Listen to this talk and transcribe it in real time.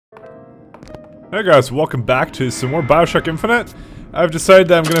Hey guys, welcome back to some more Bioshock Infinite. I've decided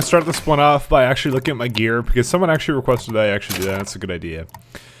that I'm going to start this one off by actually looking at my gear, because someone actually requested that I actually do that. That's a good idea.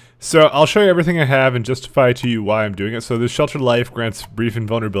 So I'll show you everything I have and justify to you why I'm doing it. So this Sheltered Life grants brief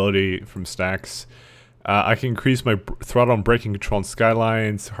invulnerability from stacks. I can increase my throttle and braking control on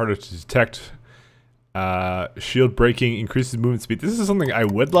skylines, harder to detect. Shield braking increases movement speed. This is something I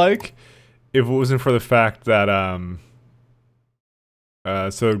would like if it wasn't for the fact that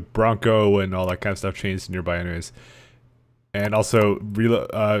so Bronco and all that kind of stuff changed nearby anyways. And also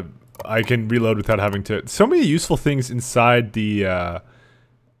I can reload without having to. So many useful things inside the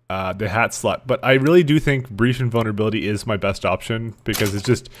hat slot, but I really do think brief invulnerability is my best option because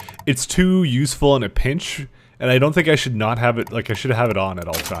it's too useful in a pinch, and I don't think I should not have it. Like, I should have it on at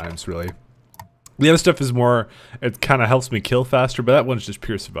all times, really. The other stuff is more, it kind of helps me kill faster, but that one's just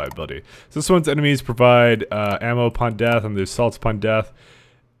pure survivability. So this one's enemies provide ammo upon death and the assaults upon death.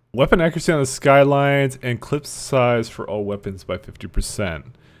 Weapon accuracy on the skylines and clip size for all weapons by 50%.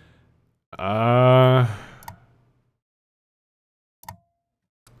 I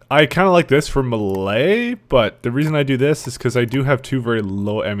kind of like this for melee, but the reason I do this is because I do have two very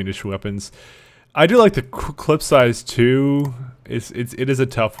low ammunition weapons. I do like the clip size too. It is a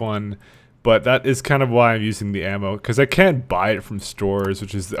tough one. But that is kind of why I'm using the ammo, because I can't buy it from stores,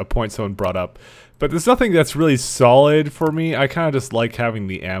 which is a point someone brought up. But there's nothing that's really solid for me. I kind of just like having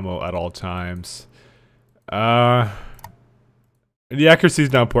the ammo at all times. The accuracy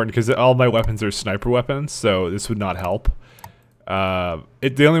is not important because all my weapons are sniper weapons, so this would not help.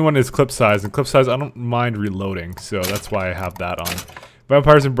 The only one is clip size, and clip size I don't mind reloading, so that's why I have that on.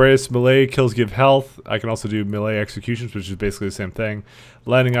 Vampire's Embrace, melee kills give health. I can also do melee executions, which is basically the same thing.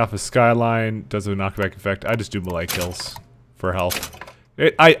 Landing off a skyline does a knockback effect. I just do melee kills for health.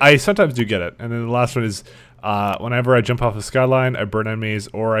 I sometimes do get it. And then the last one is whenever I jump off a skyline, I burn enemies,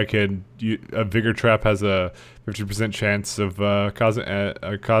 or I can a Vigor Trap has a 50% chance of causing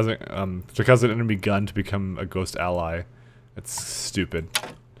an enemy gun to become a ghost ally. It's stupid.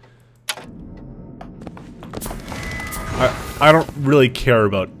 I don't really care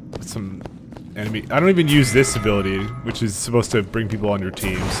about some enemy. I don't even use this ability, which is supposed to bring people on your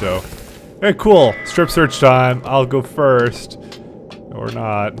team, so. Hey, cool. Strip search time. I'll go first. Or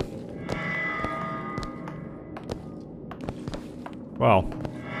not. Wow.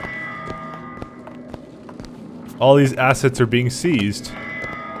 All these assets are being seized.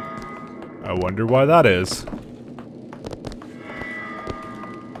 I wonder why that is.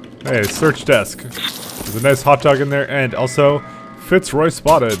 Hey, search desk. There's a nice hot dog in there, and also, Fitzroy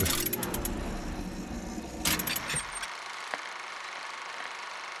spotted.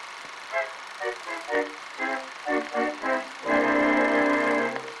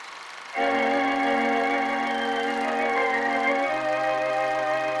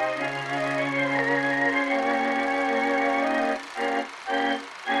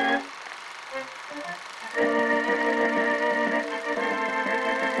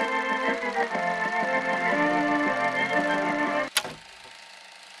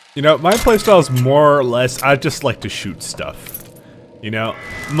 You know, my playstyle is more or less, I just like to shoot stuff. You know,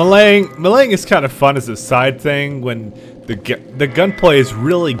 meleeing is kind of fun as a side thing when the gunplay is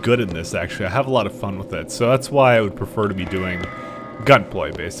really good in this, actually. I have a lot of fun with it, so that's why I would prefer to be doing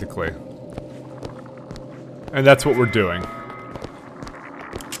gunplay, basically. And that's what we're doing.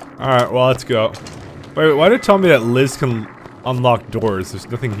 Alright, well, let's go. Wait, why did it tell me that Liz can unlock doors? There's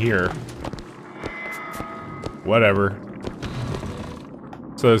nothing here. Whatever.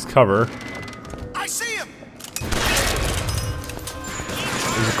 So there's cover. I see him.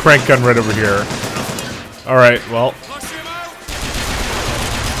 There's a crank gun right over here. Alright, well.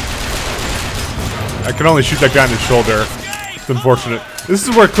 I can only shoot that guy in the shoulder. It's unfortunate. This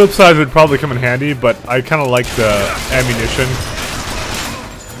is where clip size would probably come in handy, but I kind of like the ammunition.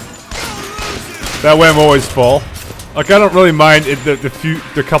 That way I'm always full. Like, I don't really mind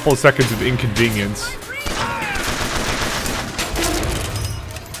the couple of seconds of inconvenience.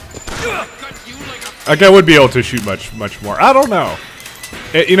 Like, I would be able to shoot much more. I don't know.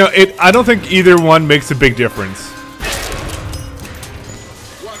 I don't think either one makes a big difference.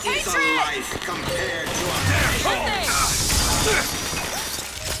 What is a life compared to a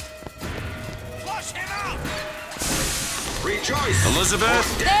flush him out. Rejoice,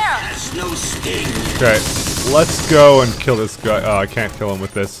 Elizabeth. There has no sting. Okay, let's go and kill this guy. Oh, I can't kill him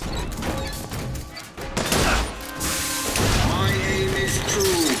with this.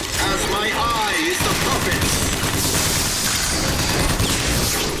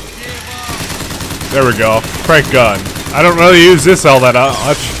 There we go. Crank gun. I don't really use this all that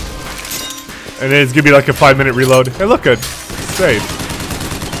much. And then it's gonna be like a 5-minute reload. Hey, look good. Safe.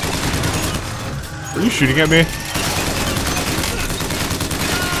 Are you shooting at me?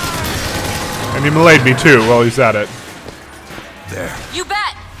 And he meleeed me too while he's at it. There. You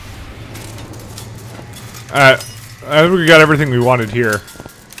bet. I think we got everything we wanted here.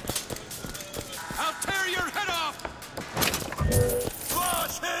 I'll tear your head off.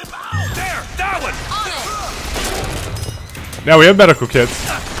 Flush him out. There, that one. Now we have medical kits.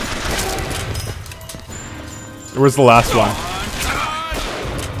 Where's the last one?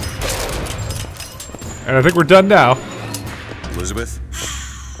 And I think we're done now. Elizabeth.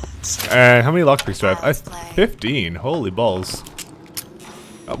 And how many lockpicks do I have? 15. Holy balls.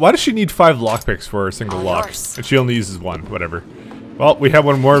 Why does she need 5 lockpicks for a single lock? And she only uses 1. Whatever. Well, we have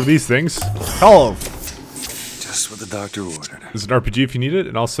one more of these things. Hello. Just what the doctor ordered. There's an RPG if you need it,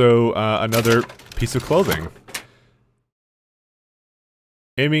 and also another piece of clothing.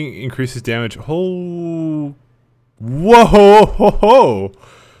 Aiming increases damage. Oh. Whoa! Ho, ho.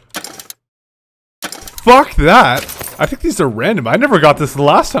 Fuck that! I think these are random. I never got this the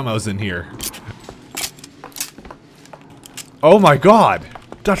last time I was in here. Oh my god!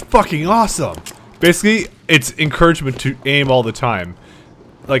 That's fucking awesome! Basically, it's encouragement to aim all the time.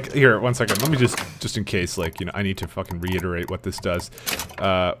 Like, here, 1 second. Let me just in case, like, you know, I need to fucking reiterate what this does.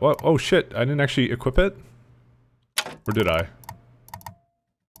 What? Oh shit, I didn't actually equip it? Or did I?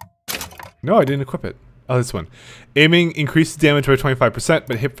 No, I didn't equip it. Oh, this one. Aiming increases damage by 25%,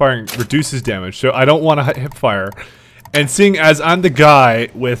 but hip firing reduces damage. So I don't want to hip fire. And seeing as I'm the guy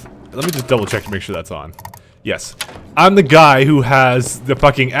with... Let me just double check to make sure that's on. Yes. I'm the guy who has the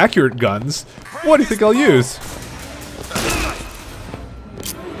fucking accurate guns. What do you think I'll use?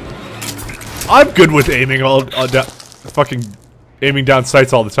 I'm good with aiming fucking aiming down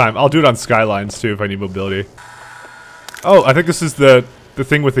sights all the time. I'll do it on skylines too if I need mobility. Oh, I think this is the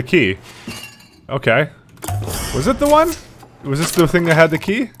thing with the key. Okay. Was it the one? Was this the thing that had the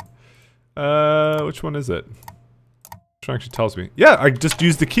key? Which one is it? Which one actually tells me? Yeah, I just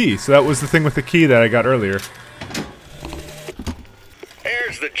used the key, so that was the thing with the key that I got earlier.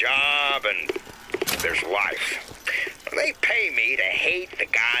 There's the job and there's life. They pay me to hate the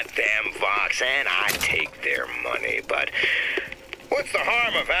goddamn Vox, and I take their money, but what's the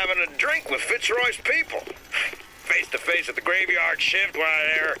harm of having a drink with Fitzroy's people? Face to face at the graveyard shift,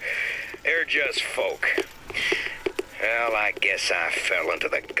 why, they're just folk. Well, I guess I fell into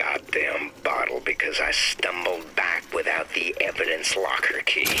the goddamn bottle because I stumbled back without the evidence locker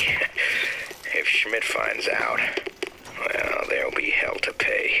key. If Schmidt finds out, well, there'll be hell to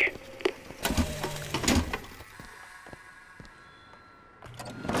pay.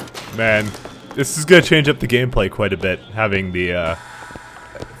 Man, this is gonna change up the gameplay quite a bit, having the,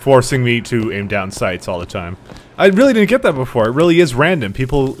 forcing me to aim down sights all the time. I really didn't get that before. It really is random.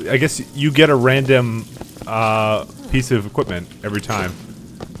 People, I guess you get a random, piece of equipment every time.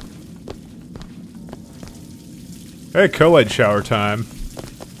 Hey, co-ed shower time.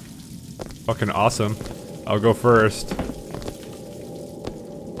 Fucking awesome. I'll go first.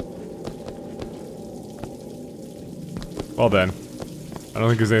 Well then. I don't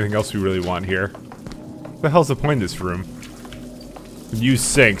think there's anything else we really want here. What the hell's the point of this room? Use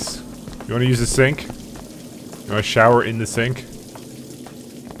sinks. You want to use a sink? You want to shower in the sink?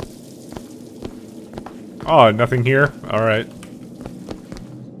 Oh, nothing here? Alright.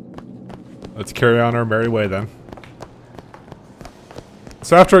 Let's carry on our merry way then.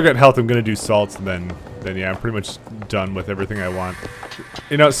 So after I get health, I'm gonna do salts, and then yeah, I'm pretty much done with everything I want.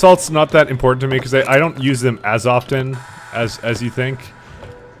 You know, salt's not that important to me because I don't use them as often as you think.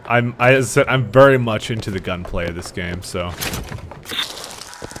 As I said, I'm very much into the gunplay of this game, so.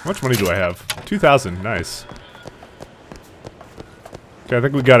 How much money do I have? 2,000, nice. Okay, I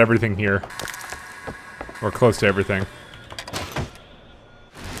think we got everything here. Or close to everything.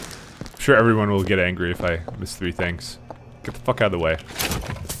 I'm sure everyone will get angry if I miss 3 things. Get the fuck out of the way.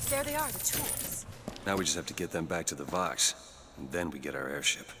 There they are, the tools. Now we just have to get them back to the Vox, and then we get our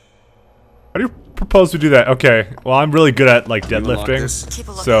airship. How do you propose to do that? Okay, well I'm really good at like unlock deadlifting, this? Keep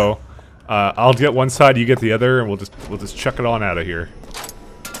a lookout. so I'll get one side, you get the other, and we'll just chuck it on out of here.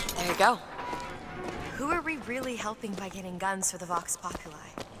 There you go. Who are we really helping by getting guns for the Vox Populi?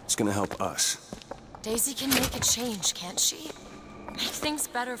 It's gonna help us. Daisy can make a change, can't she? Make things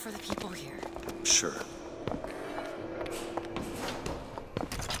better for the people here. Sure.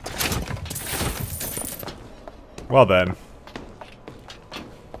 Well then.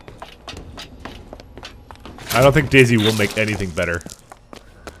 I don't think Daisy will make anything better.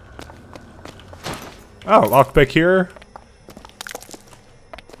 Oh, lockpick here.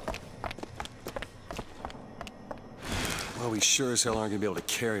 Well, we sure as hell aren't gonna be able to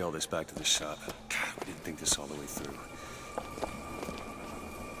carry all this back to the shop. God, we didn't think this all the way through.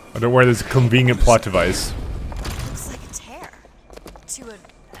 Oh, don't worry, there's a convenient plot device. Looks like a tear to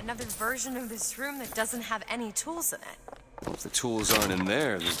another version of this room that doesn't have any tools in it. Well, if the tools aren't in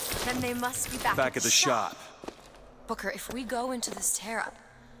there, Then they must be back at the shop. Booker, if we go into this tear up,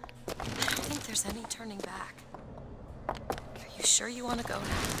 I don't think there's any turning back. Are you sure you want to go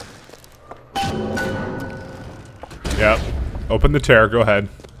now? Yep. Open the tear, go ahead.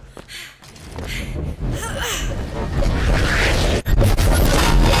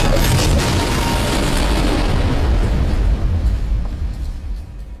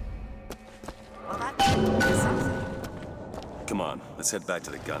 Well, that's something. Come on, let's head back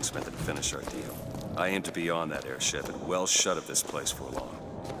to the gunsmith and finish our deal. I aim to be on that airship and well shut of this place for long.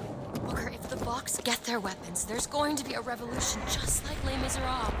 Booker, if the Vox get their weapons, there's going to be a revolution just like Les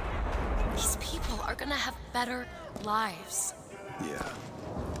Miserables. These people are gonna have better lives. Yeah.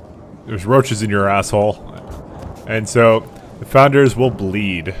 There's roaches in your asshole. And so, the founders will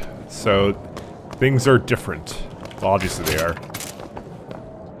bleed. So, things are different. Well, obviously they are.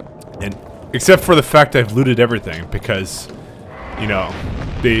 And, except for the fact I've looted everything, because, you know,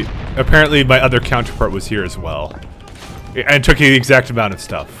 apparently my other counterpart was here as well. And took the exact amount of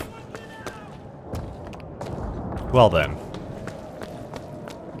stuff. Well then.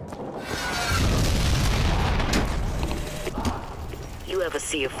 You ever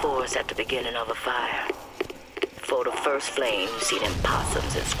see a forest at the beginning of a fire? For the first flame, you see them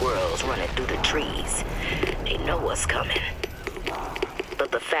possums and squirrels running through the trees. They know what's coming.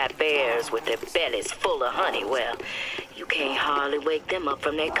 But the fat bears with their bellies full of honey, well, you can't hardly wake them up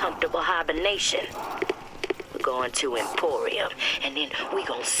from their comfortable hibernation. We're going to Emporium, and then we're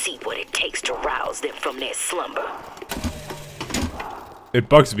gonna see what it takes to rouse them from their slumber. It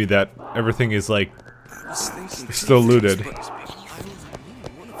bugs me that everything is like still looted.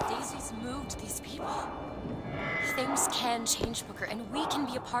 Daisy's moved these people. Things can change, Booker, and we can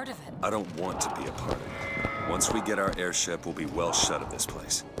be a part of it. I don't want to be a part of it. Once we get our airship, we'll be well shut of this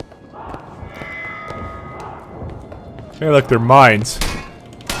place. Hey, look, they're mines.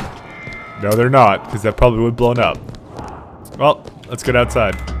 No, they're not, because that probably would have blown up. Well, let's get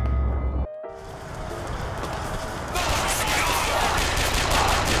outside.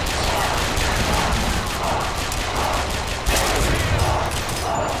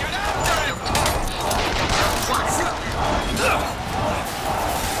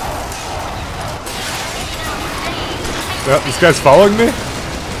 Yep, this guy's following me?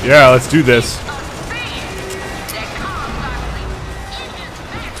 Yeah, let's do this.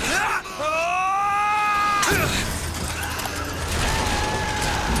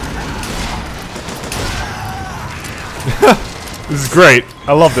 This is great.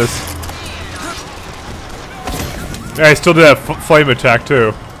 I love this. Yeah, I still did that flame attack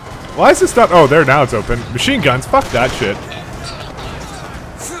too. Why is this not? Oh, there, now it's open. Machine guns, fuck that shit.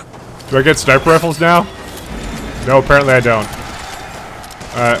 Do I get sniper rifles now? No, apparently I don't.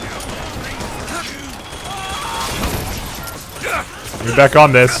 Alright. Get back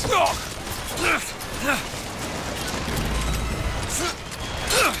on this.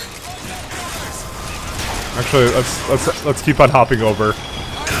 Actually, let's keep on hopping over.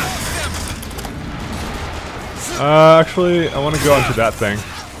 Actually, I want to go onto that thing.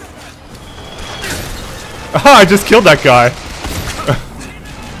 Ah, I just killed that guy.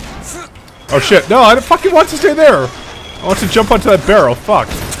 Oh shit, no, I don't fucking want to stay there! I want to jump onto that barrel, fuck.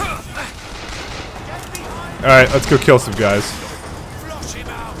 Alright, let's go kill some guys.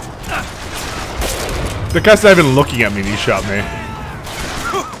 The guy's not even looking at me and he shot me.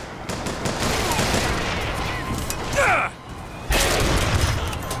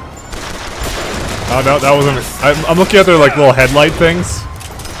 Oh no, that wasn't... I'm looking at their like little headlight things.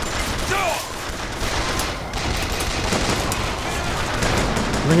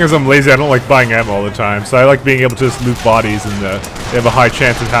 The thing is, I'm lazy, I don't like buying ammo all the time, so I like being able to just loot bodies and they have a high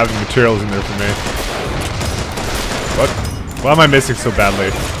chance of having materials in there for me. What? Why am I missing so badly?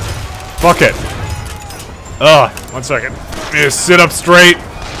 Fuck it! Ugh, 1 second. Let me just sit up straight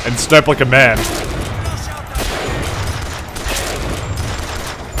and step like a man.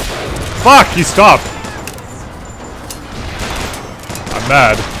 Fuck, he stopped! I'm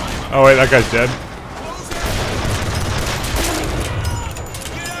mad. Oh wait, that guy's dead.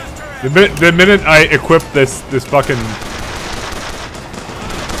 The minute I equipped this fucking...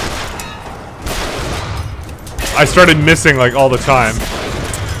 I started missing like all the time.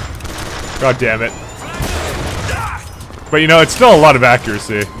 God damn it. But you know, it's still a lot of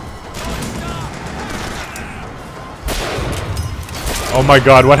accuracy. Oh my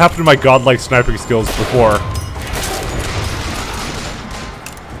god, what happened to my godlike sniping skills before?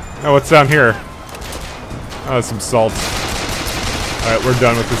 Oh, what's down here? Oh, some salt. Alright, we're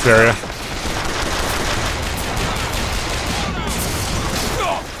done with this area.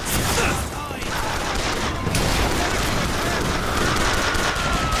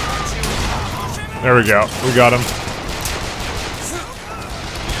 There we go. We got him.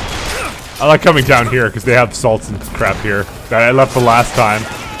 I like coming down here because they have salts and crap here that I left the last time.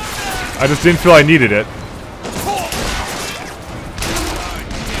 I just didn't feel I needed it.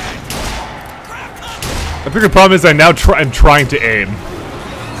 I think the problem is I now am trying to aim.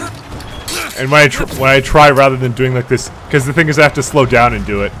 And when I try rather than doing like this, because the thing is I have to slow down and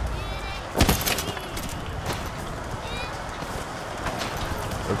do it.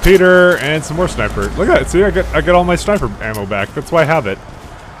 Repeater and some more sniper. Look at it. See, I got all my sniper ammo back. That's why I have it.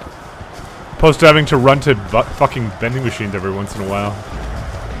 Opposed to having to run to fucking vending machines every once in a while.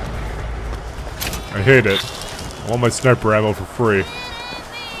 I hate it. I want my sniper ammo for free.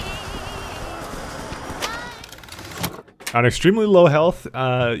 On extremely low health,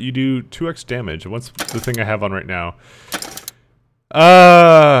 you do 2x damage. What's the thing I have on right now?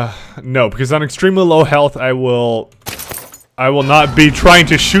 No, because on extremely low health, I will not be trying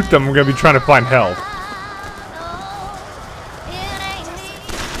to shoot them. I'm gonna be trying to find health.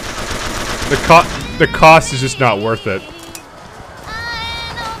 The cost is just not worth it.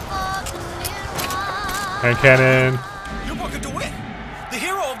 Hand cannon. You're Walker DeWitt, the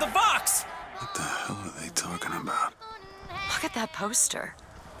hero of the Vox. What the hell are they talking about? Look at that poster.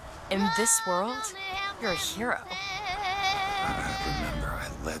 In this world, you're a hero. I remember I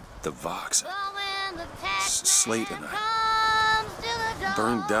led the Vox. Slate and I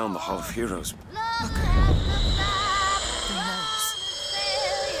burned down the Hall of Heroes. Booker. Who knows?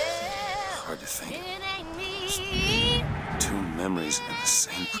 Hard to think. Just two memories in the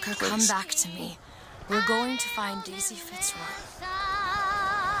same Booker, place. come back to me. We're going to find Daisy Fitzroy.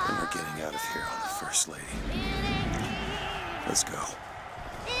 And we're getting out of here on the First Lady. Let's go.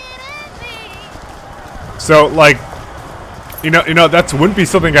 So, like, you know, that wouldn't be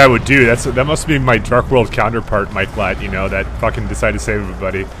something I would do. That must be my Dark World counterpart, Mike Blatt, you know, that fucking decided to save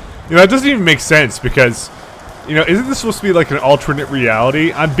everybody. You know, that doesn't even make sense because, you know, isn't this supposed to be like an alternate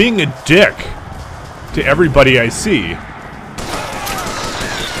reality? I'm being a dick to everybody I see.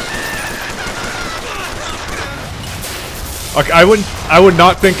 Like, I would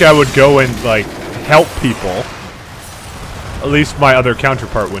not think I would go and, like, help people. At least my other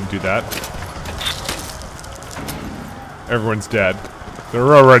counterpart wouldn't do that. Everyone's dead.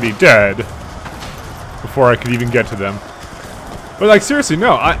 They're already dead. Before I could even get to them. But, like, seriously,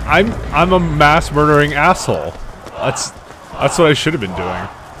 no. I'm a mass murdering asshole. That's what I should have been doing.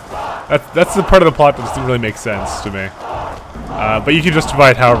 That's the part of the plot that doesn't really make sense to me. But you can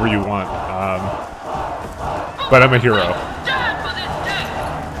justify it however you want. But I'm a hero.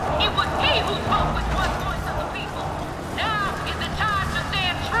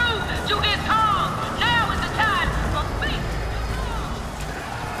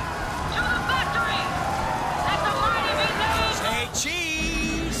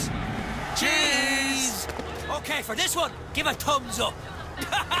 For this one, give a thumbs up.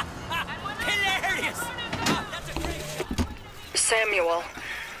 Hilarious. That's a great shot. Samuel,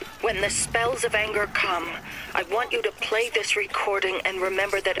 when the spells of anger come, I want you to play this recording and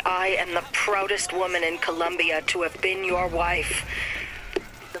remember that I am the proudest woman in Columbia to have been your wife.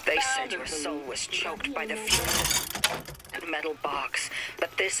 They said your soul was choked by the fumes and metal box,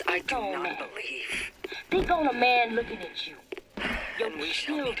 but this I do not believe. Think on a man looking at you. Your And we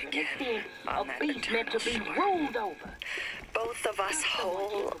shall meet children again seeing a on that beast meant to be eternal ruled over. Both of us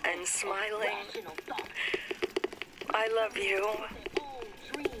whole and smiling. I love you.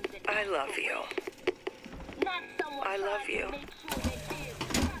 I love you. I love you.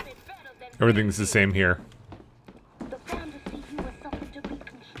 Everything's the same here.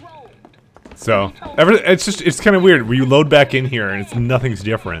 So, it's kind of weird. You load back in here and nothing's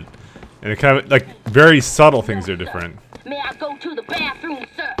different. And it kind of, like, very subtle things are different. May I go to the bathroom,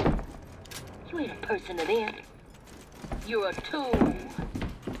 sir? You ain't a person to them. You're a tool.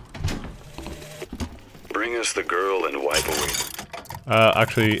 Bring us the girl and wipe away.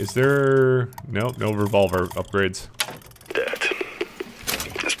 Actually, is there... No revolver upgrades. Dead.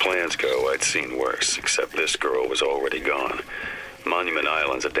 As plans go, I'd seen worse, except this girl was already gone. Monument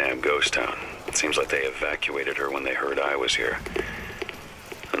Island's a damn ghost town. It seems like they evacuated her when they heard I was here.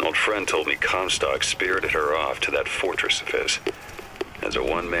 An old friend told me Comstock spirited her off to that fortress of his. As a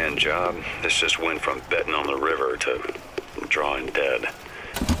one-man job, this just went from betting on the river to drawing dead.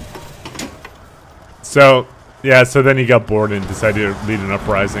 So, yeah, so then he got bored and decided to lead an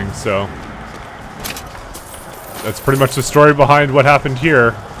uprising, so... That's pretty much the story behind what happened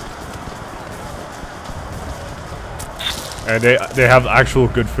here. And they have actual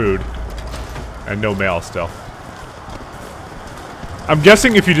good food. And no mail still. I'm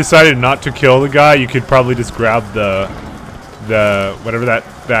guessing if you decided not to kill the guy, you could probably just grab the whatever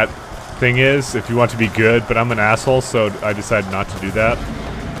that thing is if you want to be good, but I'm an asshole, so I decided not to do that.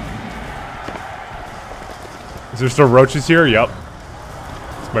 Is there still roaches here? Yup.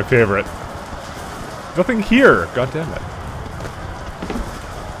 It's my favorite. Nothing here. God damn it.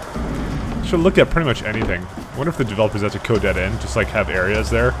 Should look at pretty much anything. I wonder if the developers have to code that in, just like have areas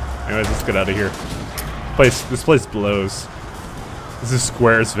there. Anyways, let's get out of here. This place blows. This is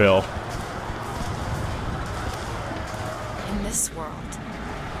Squaresville. In this world,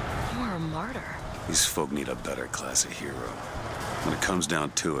 you are a martyr. These folk need a better class of hero. When it comes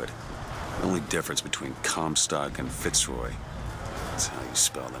down to it, the only difference between Comstock and Fitzroy is how you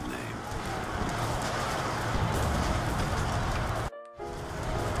spell the name.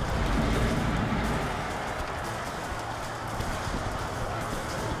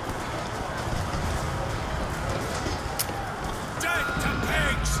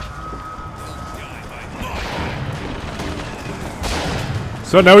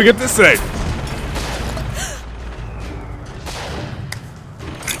 So now we get this thing.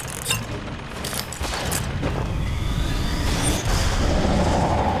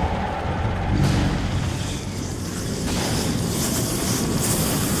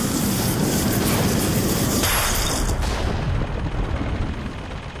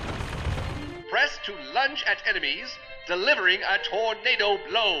 Press to lunge at enemies, delivering a tornado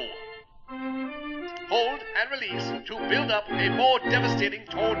blow. Hold and release to build up a more devastating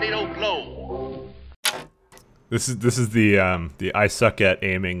tornado blow. This is the I suck at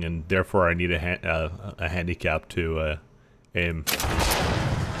aiming and therefore I need a handicap to aim,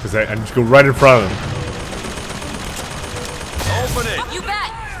 because I just go right in front of them. Open it! You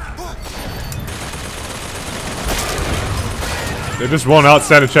bet! They just won't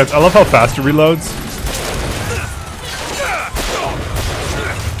outstand a chance. I love how fast it reloads.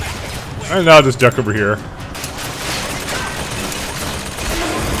 And now I'll just duck over here.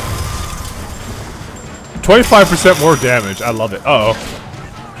 $25% more damage. I love it. Uh-oh.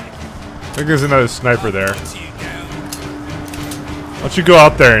 I think there's another sniper there. Why don't you go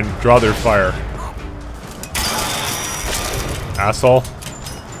out there and draw their fire? Asshole.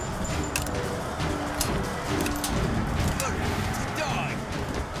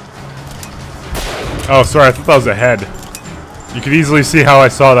 Oh, sorry. I thought that was a head. You could easily see how I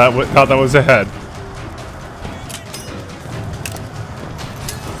saw that. Thought that was a head.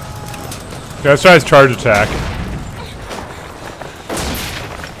 Okay, let's try his charge attack.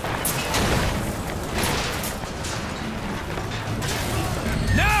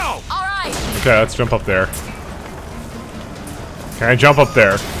 Now! All right. Okay, let's jump up there. Can I jump up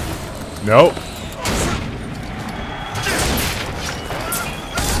there? Nope.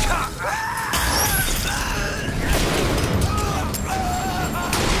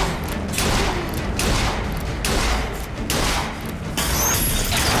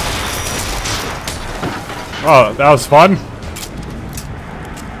 Oh, that was fun.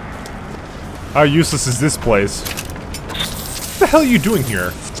 How useless is this place? What the hell are you doing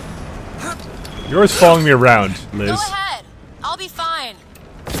here? You're always following me around, Liz. Go ahead. I'll be fine.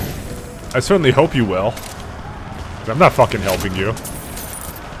 I certainly hope you will. But I'm not fucking helping you.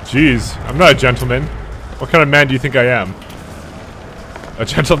 Jeez, I'm not a gentleman. What kind of man do you think I am? A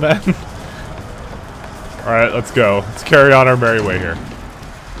gentleman? Alright, let's go. Let's carry on our merry way here.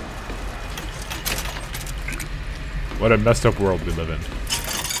 What a messed up world we live in.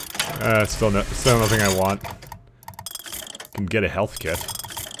 Still nothing I want. Can get a health kit.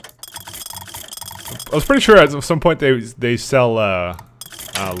 I was pretty sure at some point they sell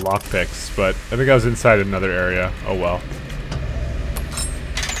lockpicks, but I think I was inside another area. Oh well.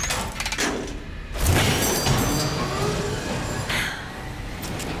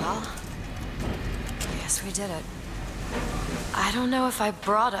 Well, I guess we did it. I don't know if I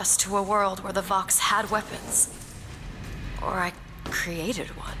brought us to a world where the Vox had weapons. Or I created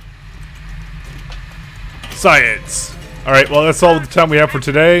one. Science! Alright, well that's all the time we have for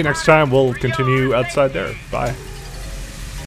today. Next time we'll continue outside there. Bye.